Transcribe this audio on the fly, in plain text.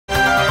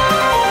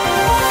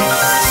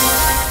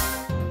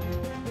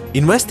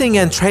Investing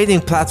and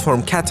trading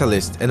platform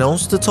Catalyst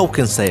announced the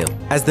token sale.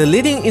 As the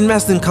leading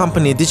investing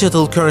company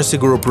Digital Currency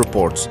Group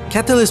reports,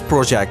 Catalyst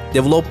project,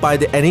 developed by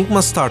the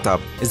Enigma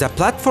startup, is a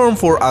platform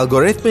for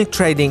algorithmic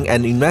trading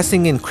and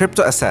investing in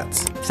crypto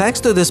assets. Thanks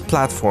to this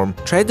platform,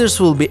 traders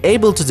will be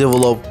able to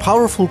develop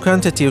powerful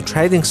quantitative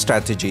trading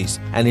strategies,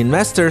 and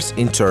investors,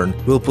 in turn,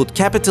 will put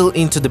capital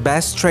into the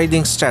best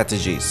trading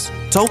strategies.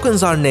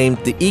 Tokens are named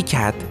the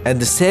ECAT, and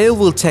the sale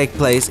will take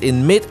place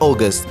in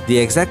mid-August. The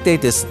exact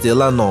date is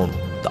still unknown.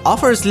 The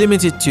offer is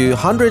limited to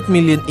 100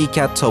 million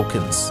ECAT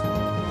tokens.